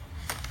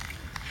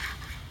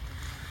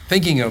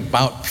Thinking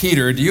about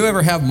Peter, do you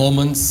ever have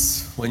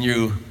moments when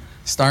you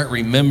start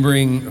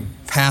remembering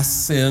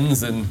past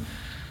sins and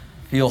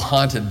feel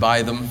haunted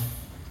by them?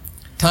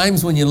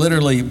 Times when you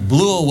literally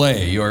blew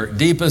away your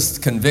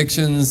deepest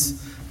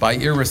convictions by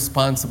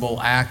irresponsible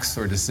acts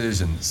or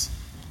decisions.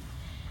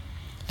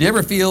 Do you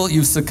ever feel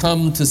you've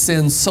succumbed to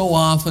sin so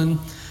often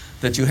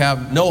that you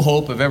have no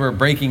hope of ever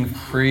breaking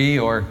free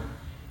or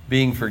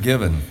being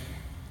forgiven?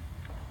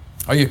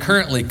 Are you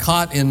currently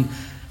caught in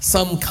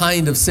some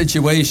kind of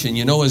situation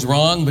you know is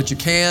wrong, but you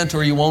can't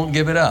or you won't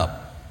give it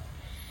up?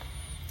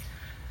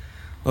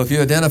 Well, if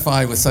you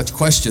identify with such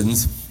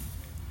questions,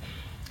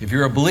 if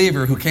you're a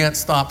believer who can't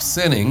stop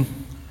sinning,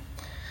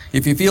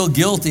 if you feel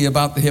guilty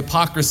about the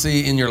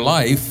hypocrisy in your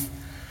life,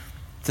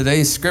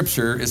 today's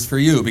scripture is for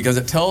you because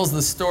it tells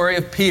the story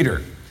of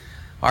Peter,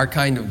 our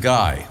kind of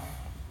guy.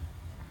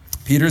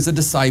 Peter's a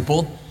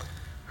disciple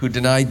who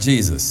denied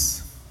Jesus.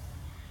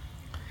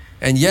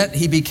 And yet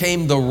he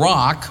became the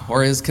rock,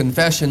 or his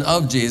confession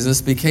of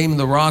Jesus became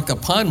the rock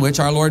upon which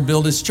our Lord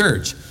built his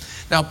church.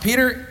 Now,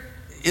 Peter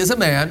is a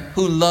man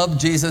who loved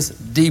Jesus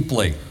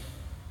deeply.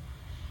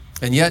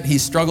 And yet he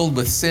struggled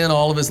with sin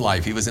all of his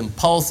life. He was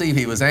impulsive,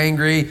 he was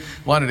angry,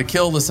 wanted to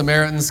kill the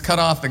Samaritans, cut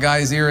off the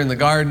guy's ear in the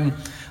garden,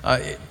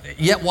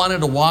 yet wanted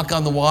to walk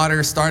on the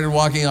water, started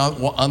walking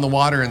on the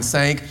water and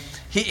sank.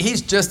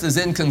 He's just as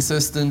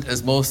inconsistent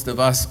as most of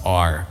us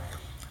are.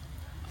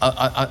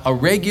 A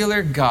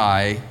regular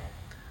guy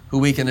who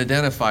we can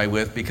identify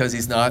with because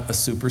he's not a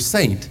super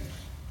saint.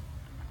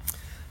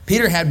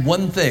 Peter had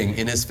one thing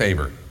in his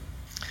favor.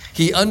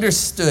 He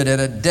understood at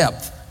a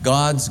depth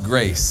God's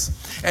grace.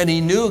 And he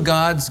knew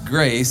God's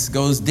grace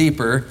goes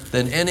deeper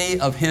than any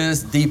of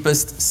his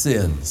deepest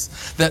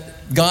sins.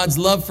 That God's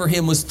love for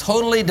him was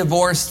totally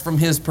divorced from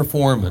his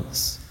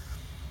performance.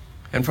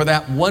 And for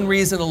that one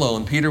reason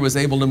alone, Peter was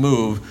able to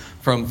move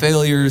from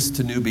failures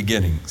to new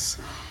beginnings.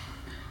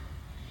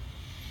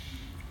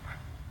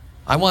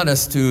 I want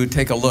us to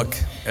take a look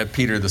at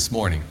Peter this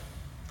morning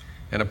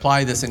and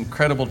apply this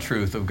incredible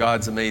truth of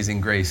God's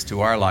amazing grace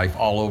to our life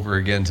all over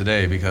again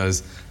today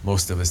because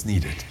most of us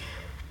need it.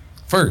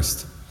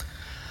 First,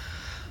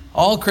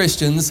 all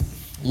Christians,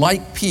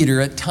 like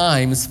Peter, at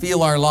times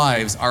feel our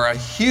lives are a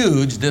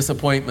huge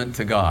disappointment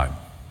to God.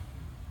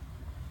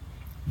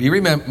 Be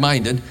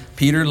reminded,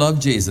 Peter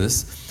loved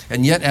Jesus,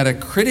 and yet at a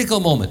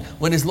critical moment,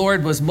 when his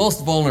Lord was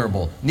most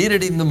vulnerable,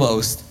 needed him the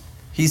most,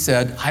 he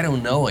said, I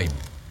don't know him.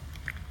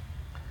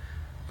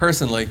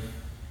 Personally,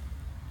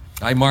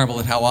 I marvel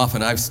at how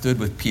often I've stood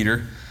with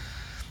Peter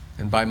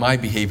and by my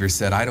behavior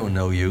said, I don't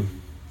know you,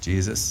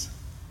 Jesus.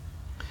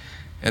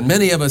 And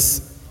many of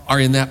us are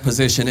in that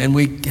position, and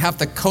we have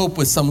to cope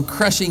with some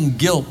crushing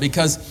guilt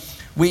because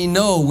we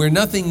know we're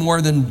nothing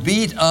more than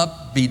beat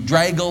up,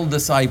 bedraggled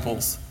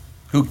disciples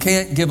who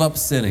can't give up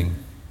sinning.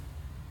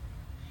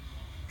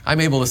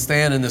 I'm able to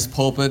stand in this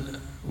pulpit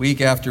week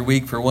after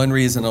week for one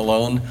reason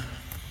alone.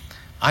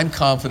 I'm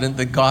confident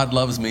that God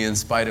loves me in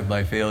spite of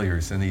my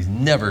failures, and he's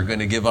never going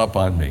to give up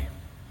on me.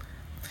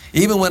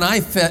 Even when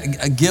I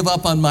give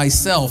up on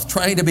myself,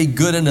 trying to be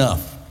good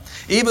enough,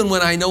 even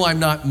when I know I'm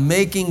not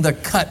making the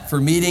cut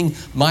for meeting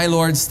my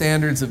Lord's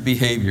standards of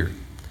behavior,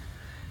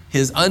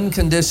 his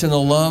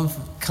unconditional love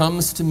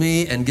comes to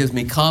me and gives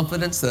me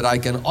confidence that I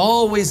can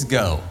always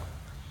go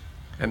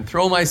and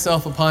throw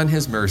myself upon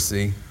his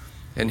mercy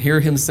and hear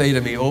him say to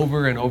me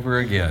over and over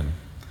again,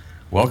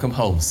 welcome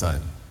home,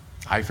 son.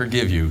 I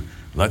forgive you.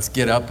 Let's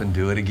get up and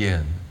do it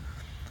again.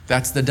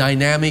 That's the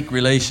dynamic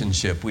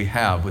relationship we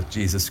have with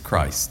Jesus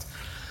Christ.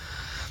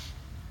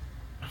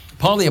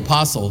 Paul the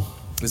Apostle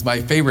is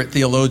my favorite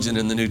theologian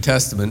in the New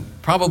Testament,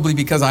 probably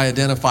because I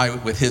identify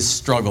with his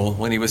struggle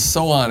when he was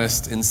so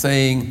honest in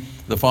saying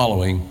the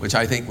following, which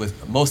I think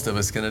most of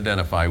us can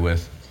identify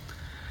with.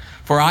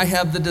 For I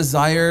have the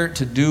desire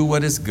to do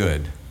what is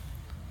good,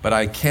 but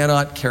I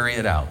cannot carry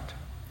it out.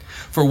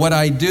 For what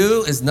I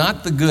do is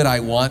not the good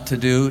I want to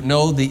do.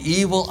 No, the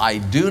evil I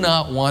do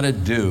not want to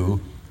do,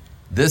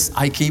 this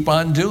I keep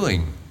on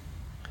doing.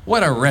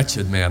 What a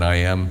wretched man I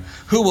am.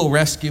 Who will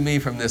rescue me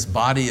from this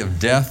body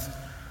of death?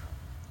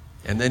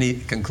 And then he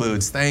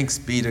concludes, thanks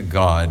be to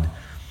God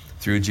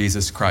through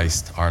Jesus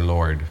Christ our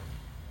Lord.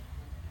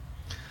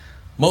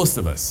 Most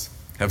of us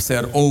have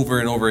said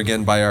over and over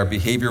again by our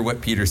behavior what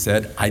Peter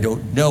said, I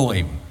don't know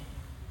him.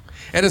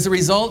 And as a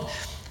result,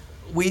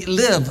 we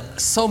live,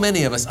 so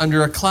many of us,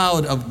 under a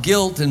cloud of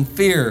guilt and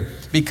fear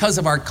because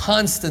of our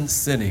constant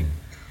sinning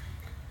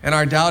and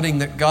our doubting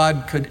that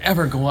God could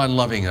ever go on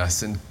loving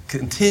us and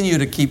continue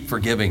to keep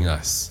forgiving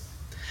us.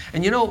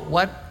 And you know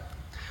what?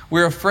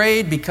 We're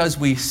afraid because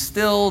we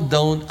still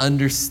don't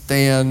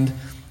understand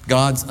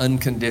God's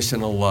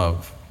unconditional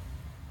love.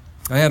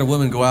 I had a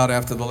woman go out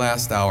after the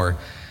last hour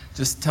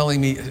just telling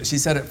me, she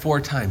said it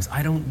 4 times,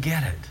 I don't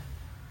get it.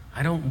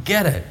 I don't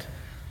get it.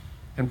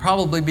 And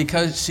probably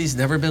because she's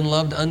never been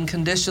loved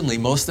unconditionally.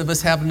 Most of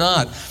us have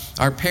not.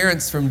 Our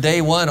parents from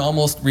day one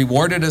almost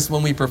rewarded us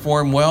when we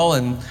performed well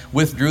and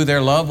withdrew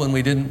their love when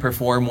we didn't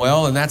perform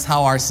well. And that's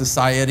how our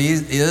society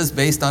is,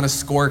 based on a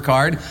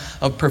scorecard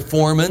of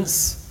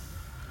performance.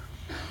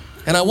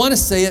 And I want to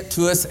say it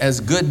to us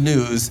as good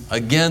news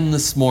again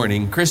this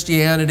morning.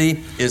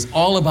 Christianity is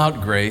all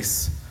about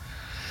grace,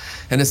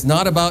 and it's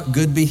not about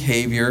good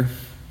behavior.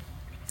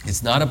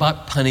 It's not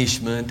about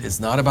punishment.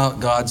 It's not about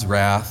God's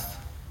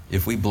wrath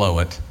if we blow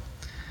it.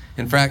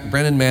 In fact,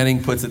 Brennan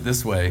Manning puts it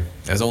this way,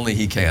 as only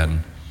he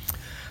can.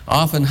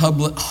 Often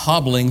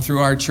hobbling through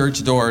our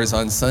church doors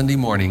on Sunday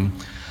morning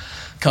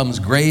comes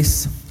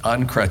grace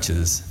on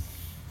crutches.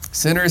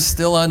 Sinners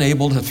still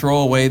unable to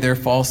throw away their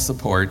false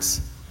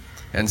supports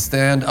and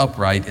stand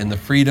upright in the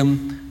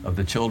freedom of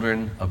the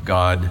children of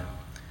God.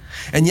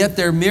 And yet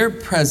their mere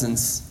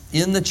presence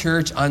in the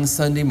church on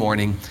Sunday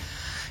morning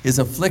is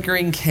a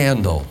flickering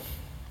candle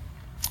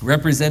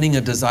representing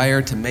a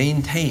desire to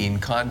maintain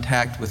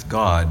contact with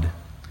God.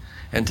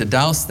 And to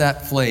douse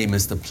that flame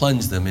is to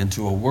plunge them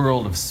into a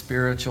world of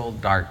spiritual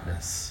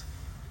darkness.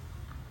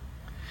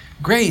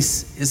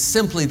 Grace is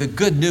simply the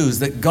good news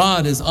that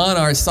God is on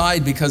our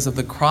side because of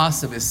the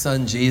cross of his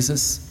son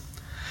Jesus.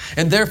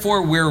 And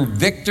therefore we're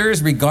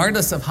victors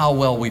regardless of how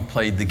well we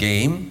played the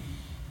game.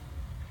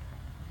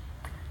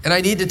 And I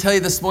need to tell you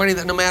this morning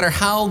that no matter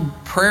how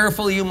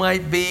prayerful you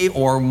might be,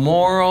 or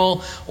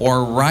moral,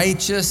 or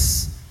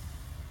righteous,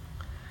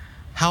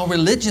 how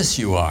religious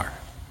you are,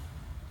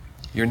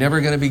 you're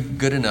never going to be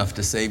good enough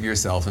to save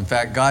yourself. In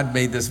fact, God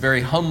made this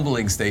very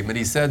humbling statement.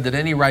 He said that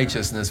any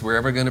righteousness we're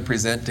ever going to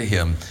present to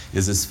him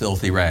is as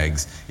filthy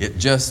rags. It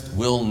just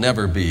will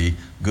never be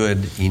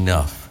good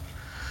enough.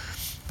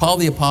 Paul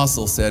the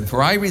Apostle said,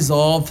 "For I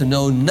resolved to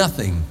know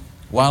nothing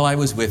while I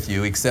was with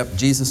you except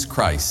Jesus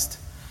Christ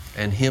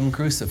and him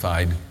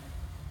crucified."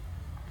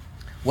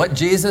 What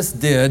Jesus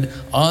did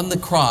on the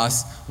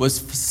cross was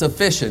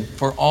sufficient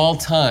for all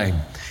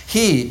time.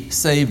 He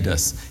saved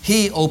us.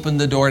 He opened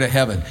the door to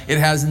heaven. It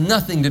has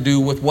nothing to do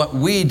with what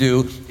we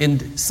do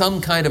in some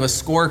kind of a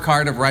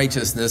scorecard of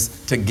righteousness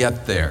to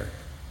get there.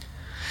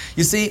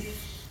 You see,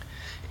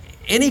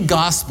 any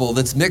gospel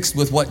that's mixed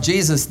with what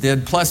Jesus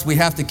did, plus we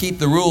have to keep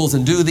the rules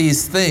and do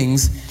these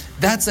things,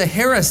 that's a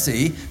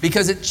heresy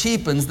because it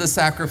cheapens the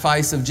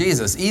sacrifice of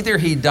Jesus. Either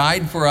he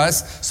died for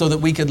us so that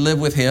we could live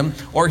with him,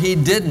 or he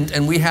didn't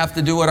and we have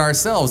to do it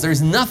ourselves.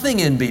 There's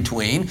nothing in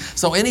between.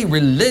 So any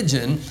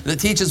religion that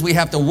teaches we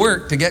have to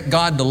work to get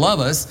God to love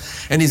us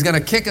and he's going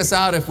to kick us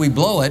out if we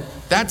blow it,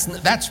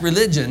 that's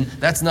religion.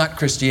 That's not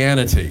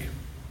Christianity.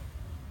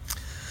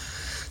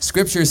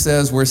 Scripture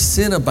says where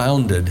sin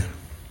abounded,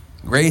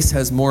 grace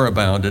has more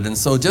abounded. And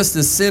so just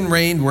as sin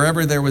reigned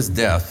wherever there was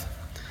death,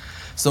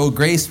 so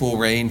grace will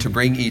reign to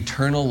bring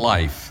eternal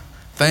life,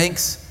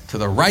 thanks to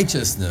the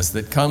righteousness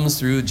that comes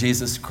through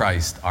Jesus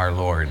Christ our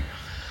Lord.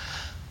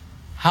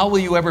 How will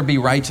you ever be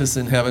righteous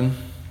in heaven?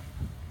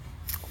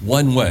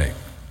 One way,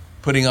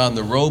 putting on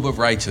the robe of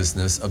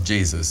righteousness of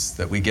Jesus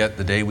that we get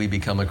the day we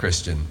become a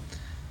Christian.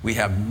 We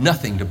have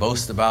nothing to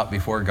boast about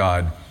before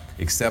God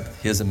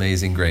except his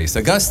amazing grace.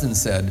 Augustine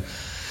said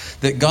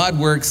that God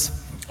works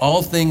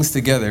all things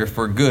together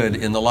for good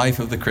in the life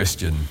of the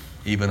Christian,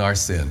 even our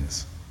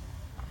sins.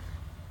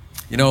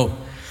 You know,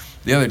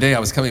 the other day I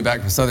was coming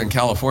back from Southern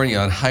California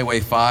on Highway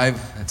 5.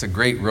 It's a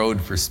great road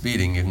for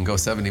speeding. You can go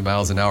 70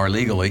 miles an hour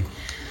legally.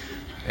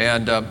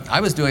 And I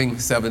was doing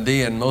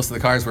 70, and most of the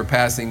cars were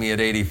passing me at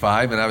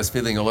 85, and I was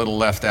feeling a little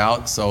left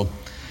out, so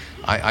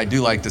I do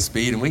like to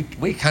speed, and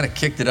we kind of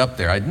kicked it up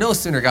there. I'd no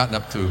sooner gotten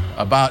up to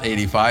about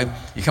 85.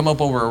 You come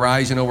up over a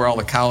rise, you know where all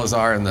the cows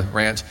are in the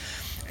ranch,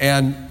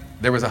 and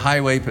there was a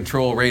highway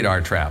patrol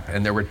radar trap,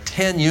 and there were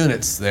 10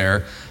 units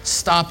there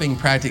stopping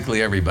practically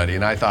everybody.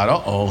 And I thought,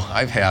 uh-oh,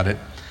 I've had it.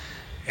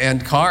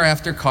 And car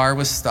after car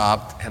was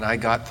stopped, and I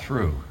got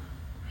through.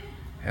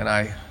 And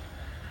I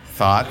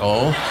thought,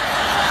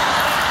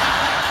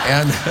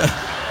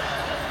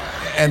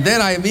 and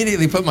then I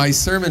immediately put my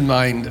sermon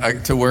mind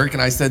to work,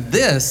 and I said,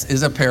 this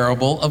is a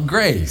parable of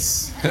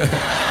grace.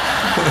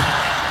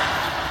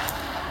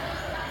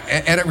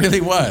 And it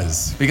really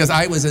was, because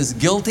I was as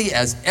guilty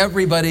as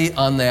everybody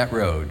on that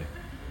road.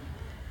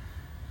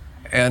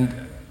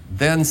 And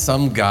then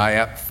some guy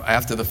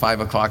after the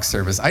 5 o'clock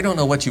service, I don't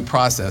know what you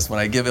process when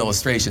I give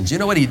illustrations. You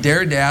know what he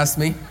dared to ask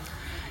me?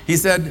 He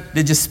said,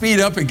 "Did you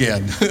speed up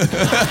again?" And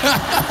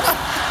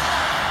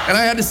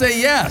I had to say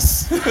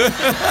yes.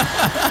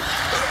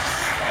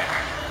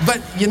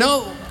 But you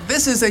know,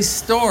 this is a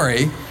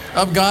story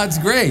of God's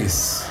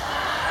grace.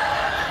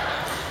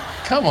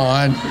 Come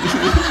on.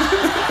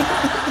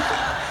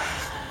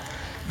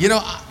 You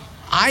know,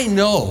 I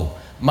know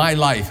my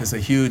life is a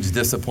huge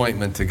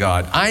disappointment to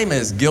God. I'm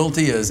as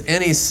guilty as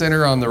any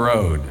sinner on the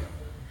road.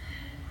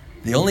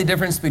 The only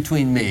difference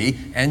between me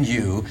and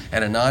you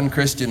and a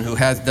non-Christian who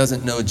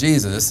doesn't know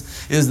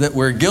Jesus is that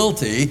we're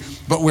guilty,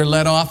 but we're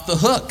let off the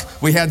hook.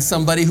 We had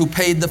somebody who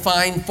paid the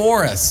fine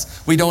for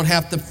us. We don't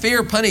have to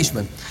fear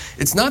punishment.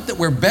 It's not that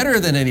we're better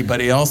than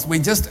anybody else. We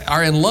just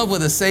are in love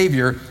with a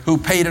Savior who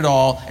paid it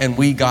all, and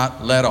we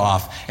got let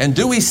off. And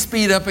do we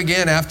speed up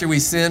again after we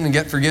sin and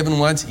get forgiven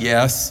once?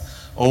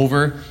 Yes,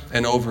 over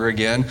and over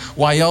again.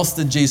 Why else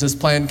did Jesus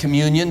plan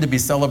communion? To be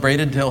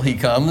celebrated till he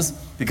comes,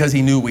 because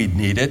he knew we'd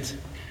need it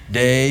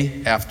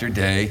day after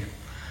day.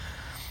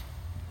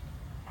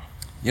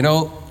 You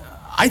know,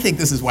 I think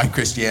this is why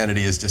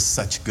Christianity is just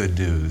such good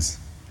news.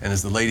 And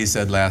as the lady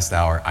said last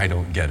hour, I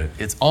don't get it.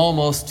 It's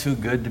almost too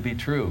good to be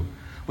true.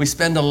 We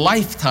spend a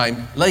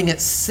lifetime letting it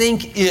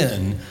sink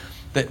in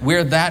that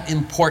we're that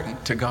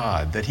important to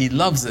God, that He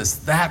loves us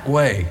that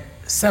way,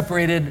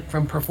 separated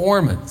from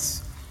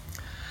performance.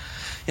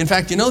 In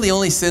fact, you know the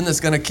only sin that's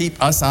going to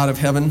keep us out of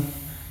heaven?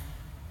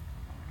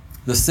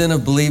 The sin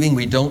of believing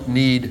we don't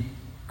need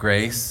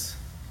grace.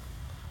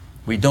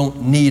 We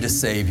don't need a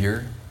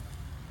Savior.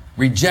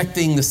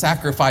 Rejecting the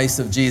sacrifice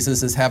of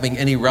Jesus as having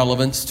any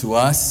relevance to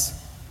us.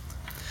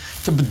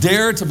 To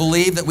dare to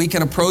believe that we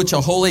can approach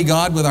a holy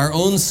God with our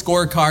own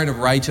scorecard of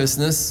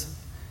righteousness,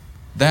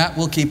 that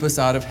will keep us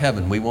out of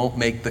heaven. We won't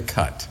make the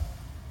cut.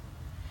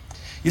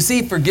 You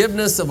see,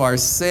 forgiveness of our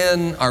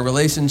sin, our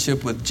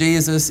relationship with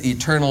Jesus,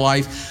 eternal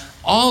life,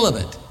 all of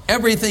it,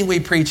 everything we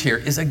preach here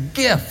is a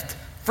gift,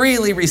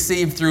 freely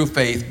received through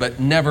faith,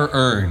 but never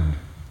earned.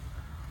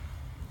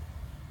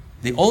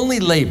 The only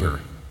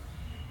labor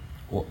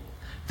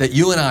that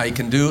you and I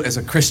can do as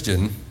a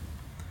Christian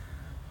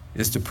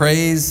is to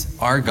praise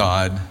our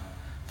God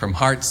from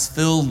hearts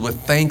filled with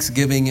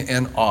thanksgiving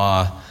and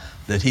awe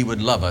that He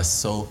would love us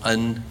so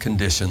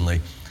unconditionally.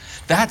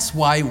 That's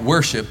why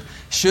worship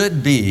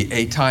should be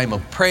a time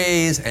of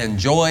praise and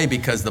joy,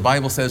 because the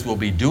Bible says we'll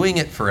be doing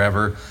it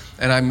forever.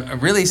 And I'm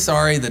really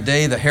sorry the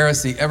day the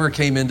heresy ever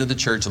came into the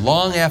church,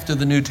 long after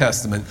the New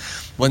Testament,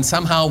 when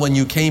somehow when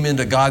you came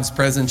into God's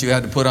presence, you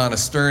had to put on a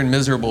stern,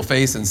 miserable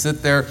face and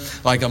sit there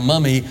like a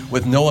mummy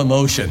with no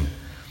emotion.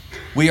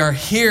 We are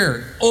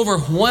here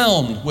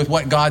overwhelmed with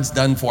what God's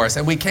done for us,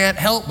 and we can't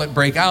help but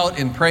break out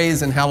in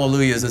praise and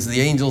hallelujahs as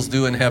the angels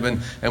do in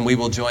heaven, and we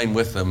will join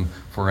with them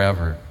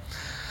forever.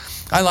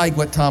 I like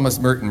what Thomas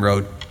Merton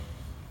wrote.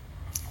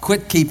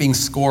 Quit keeping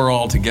score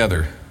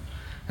altogether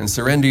and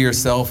surrender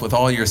yourself with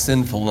all your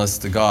sinfulness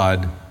to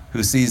God,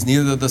 who sees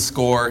neither the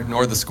score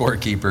nor the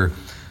scorekeeper,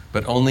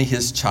 but only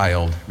His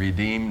child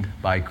redeemed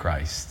by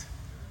Christ.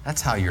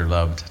 That's how you're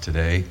loved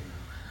today.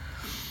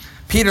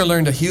 Peter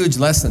learned a huge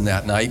lesson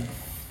that night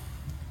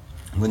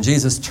when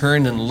Jesus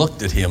turned and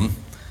looked at him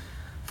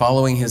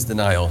following his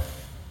denial.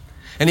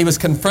 And he was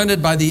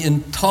confronted by the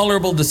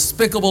intolerable,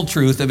 despicable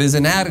truth of his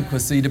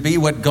inadequacy to be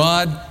what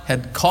God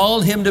had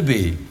called him to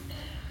be.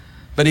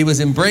 But he was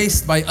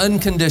embraced by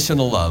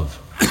unconditional love,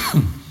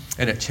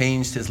 and it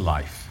changed his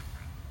life.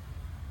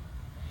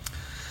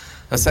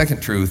 A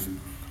second truth,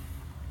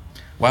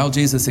 while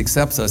Jesus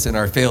accepts us in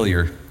our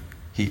failure,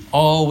 He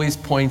always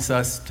points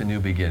us to new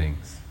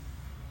beginnings.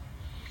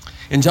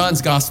 In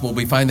John's Gospel,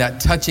 we find that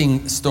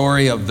touching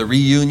story of the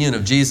reunion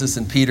of Jesus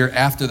and Peter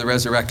after the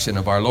resurrection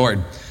of our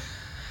Lord.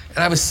 And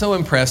I was so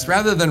impressed.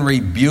 Rather than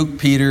rebuke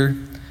Peter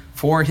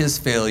for his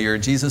failure,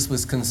 Jesus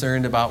was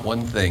concerned about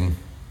one thing.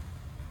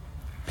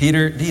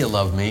 Peter, do you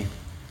love me?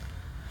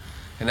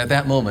 And at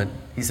that moment,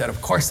 he said,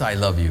 of course I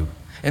love you.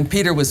 And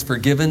Peter was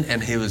forgiven,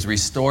 and he was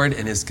restored,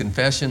 and his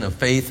confession of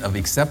faith, of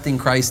accepting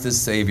Christ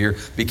as Savior,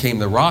 became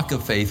the rock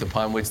of faith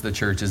upon which the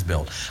church is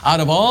built.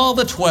 Out of all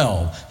the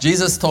 12,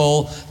 Jesus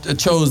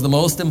chose the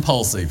most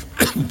impulsive,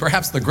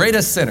 perhaps the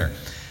greatest sinner,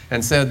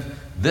 and said,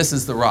 this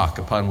is the rock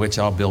upon which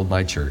I'll build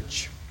my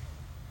church.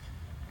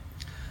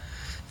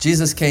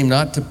 Jesus came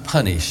not to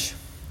punish,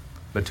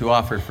 but to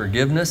offer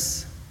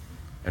forgiveness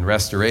and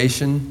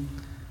restoration,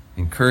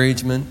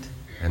 encouragement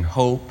and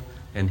hope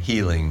and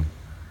healing.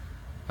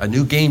 A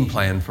new game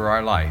plan for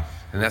our life.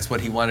 And that's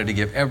what He wanted to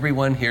give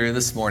everyone here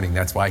this morning.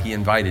 That's why He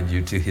invited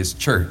you to His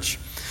church.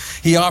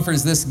 He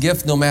offers this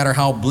gift no matter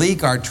how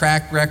bleak our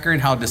track record,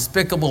 how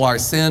despicable our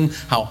sin,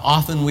 how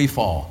often we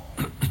fall.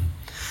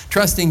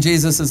 Trusting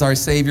Jesus as our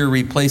Savior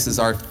replaces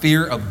our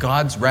fear of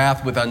God's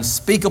wrath with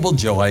unspeakable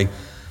joy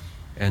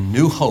and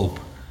new hope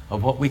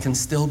of what we can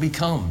still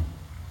become.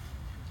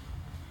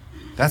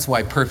 That's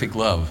why perfect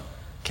love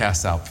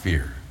casts out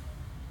fear.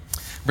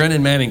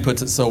 Brennan Manning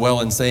puts it so well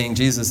in saying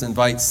Jesus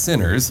invites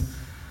sinners,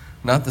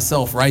 not the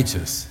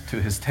self-righteous,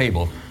 to His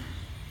table.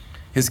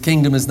 His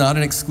kingdom is not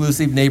an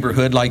exclusive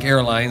neighborhood like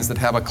airlines that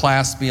have a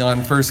class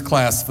beyond first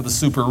class for the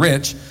super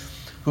rich,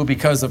 who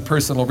because of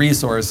personal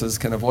resources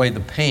can avoid the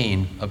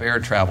pain of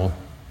air travel.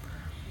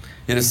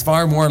 It is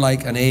far more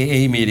like an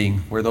AA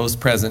meeting where those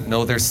present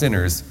know they're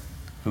sinners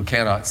who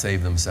cannot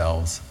save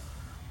themselves.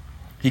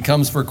 He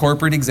comes for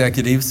corporate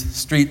executives,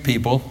 street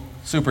people,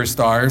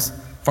 superstars,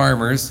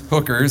 farmers,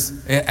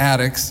 hookers,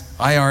 addicts,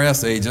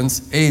 IRS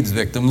agents, AIDS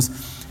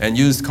victims, and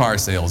used car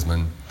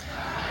salesmen.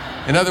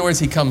 In other words,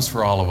 He comes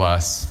for all of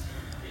us.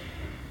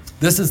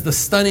 This is the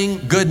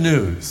stunning good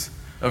news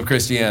of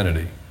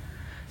Christianity.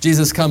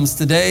 Jesus comes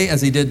today,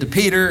 as He did to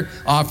Peter,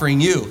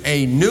 offering you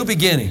a new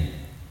beginning,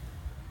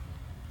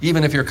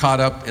 even if you're caught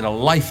up in a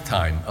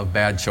lifetime of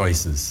bad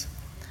choices.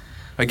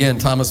 Again,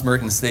 Thomas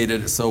Merton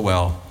stated it so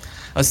well.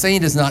 A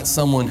saint is not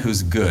someone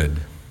who's good,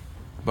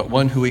 but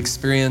one who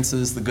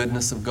experiences the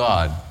goodness of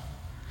God.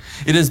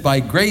 It is by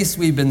grace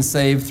we've been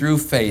saved through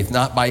faith,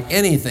 not by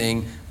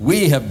anything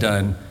we have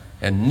done,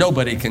 and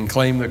nobody can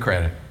claim the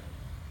credit.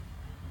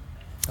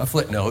 A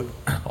footnote,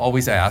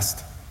 always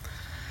asked,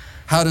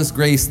 How does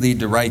grace lead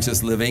to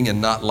righteous living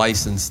and not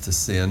license to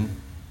sin?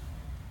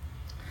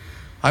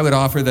 I would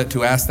offer that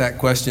to ask that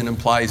question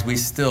implies we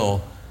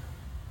still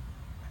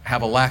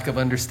have a lack of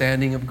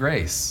understanding of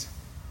grace.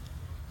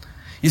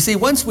 You see,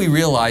 once we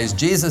realize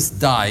Jesus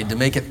died to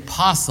make it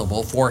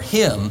possible for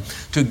him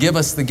to give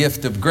us the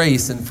gift of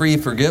grace and free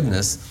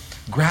forgiveness,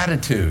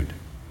 gratitude,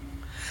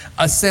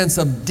 a sense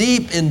of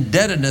deep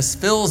indebtedness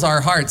fills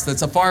our hearts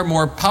that's a far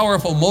more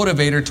powerful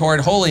motivator toward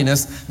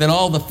holiness than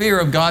all the fear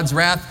of God's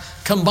wrath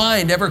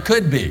combined ever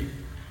could be.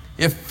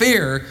 If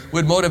fear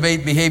would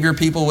motivate behavior,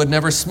 people would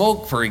never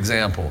smoke, for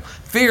example.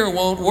 Fear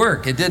won't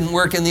work. It didn't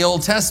work in the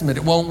Old Testament.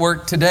 It won't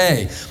work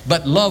today.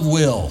 But love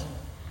will.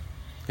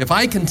 If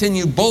I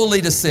continue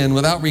boldly to sin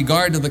without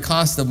regard to the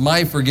cost of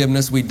my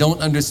forgiveness, we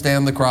don't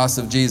understand the cross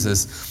of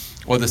Jesus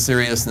or the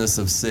seriousness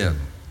of sin.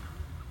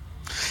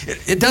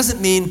 It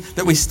doesn't mean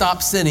that we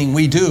stop sinning.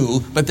 We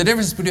do. But the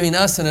difference between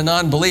us and a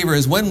non-believer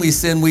is when we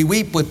sin, we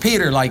weep with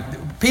Peter, like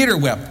Peter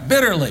wept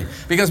bitterly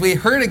because we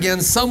hurt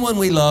against someone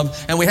we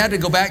love and we had to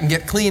go back and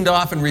get cleaned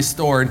off and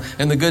restored.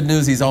 And the good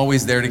news, he's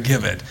always there to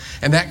give it.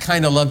 And that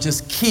kind of love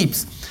just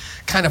keeps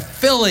kind of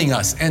filling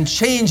us and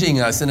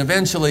changing us. And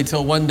eventually,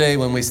 till one day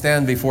when we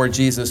stand before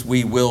Jesus,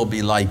 we will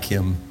be like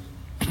him.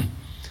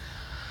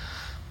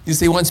 You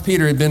see, once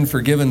Peter had been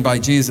forgiven by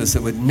Jesus,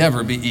 it would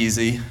never be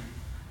easy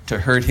to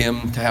hurt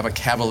him, to have a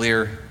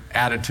cavalier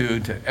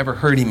attitude, to ever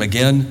hurt him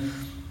again.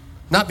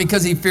 Not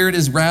because he feared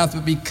his wrath,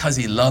 but because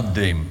he loved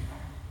him.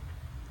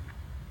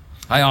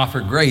 I offer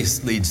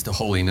grace leads to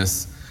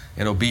holiness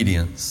and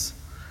obedience.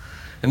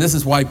 And this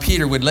is why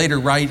Peter would later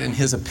write in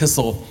his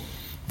epistle,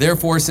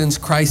 "Therefore, since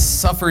Christ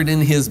suffered in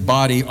his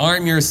body,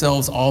 arm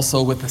yourselves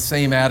also with the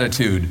same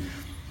attitude.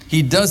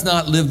 He does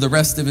not live the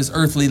rest of his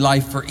earthly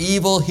life for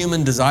evil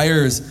human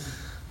desires,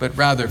 but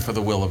rather for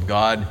the will of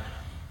God."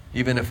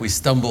 Even if we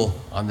stumble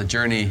on the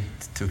journey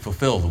to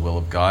fulfill the will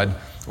of God.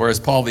 Or as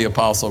Paul the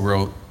Apostle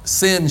wrote,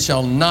 "Sin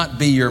shall not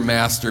be your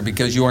master,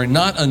 because you are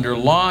not under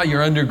law,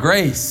 you're under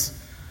grace."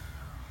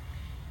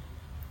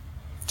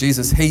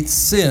 Jesus hates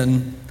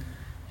sin.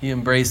 He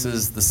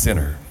embraces the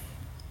sinner.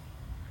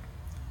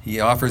 He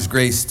offers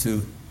grace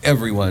to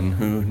everyone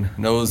who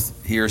knows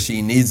he or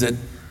she needs it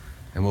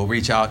and will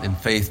reach out in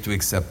faith to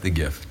accept the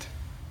gift.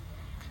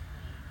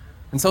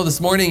 And so this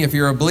morning, if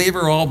you're a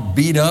believer all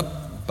beat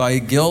up by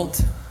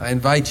guilt, I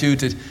invite you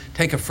to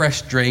take a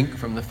fresh drink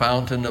from the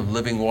fountain of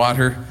living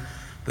water,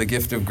 the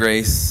gift of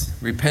grace.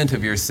 Repent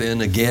of your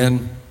sin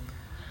again.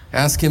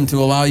 Ask him to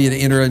allow you to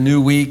enter a new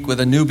week with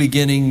a new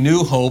beginning,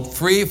 new hope,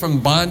 free from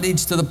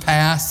bondage to the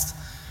past,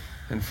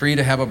 and free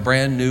to have a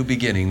brand new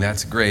beginning.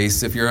 That's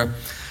grace. If you're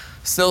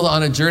still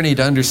on a journey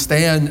to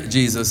understand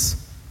Jesus,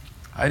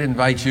 I'd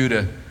invite you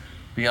to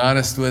be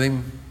honest with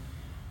him.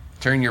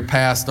 Turn your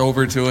past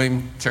over to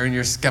him. Turn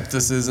your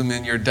skepticism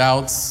and your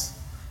doubts,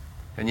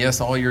 and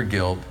yes, all your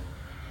guilt,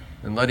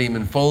 and let him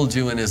enfold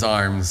you in his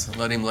arms.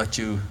 Let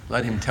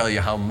him tell you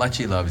how much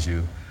he loves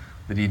you,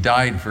 that he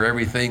died for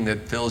everything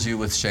that fills you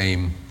with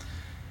shame,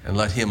 and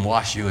let him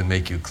wash you and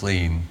make you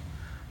clean.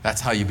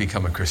 That's how you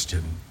become a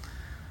Christian.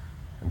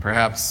 And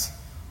perhaps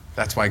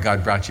that's why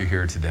God brought you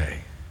here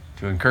today,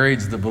 to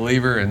encourage the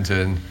believer and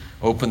to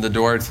open the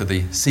door to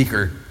the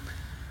seeker.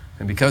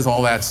 And because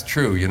all that's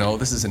true,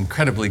 this is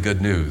incredibly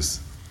good news.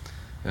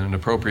 And an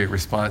appropriate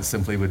response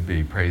simply would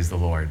be, praise the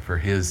Lord for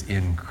his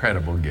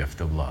incredible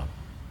gift of love.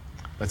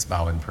 Let's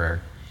bow in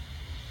prayer.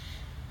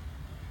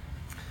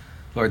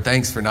 Lord,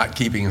 thanks for not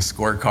keeping a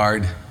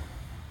scorecard.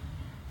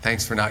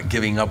 Thanks for not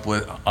giving up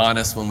on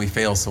us when we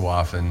fail so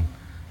often.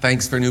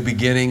 Thanks for new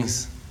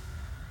beginnings.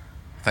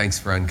 Thanks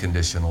for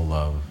unconditional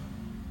love.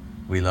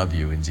 We love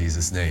you in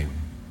Jesus' name.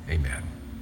 Amen.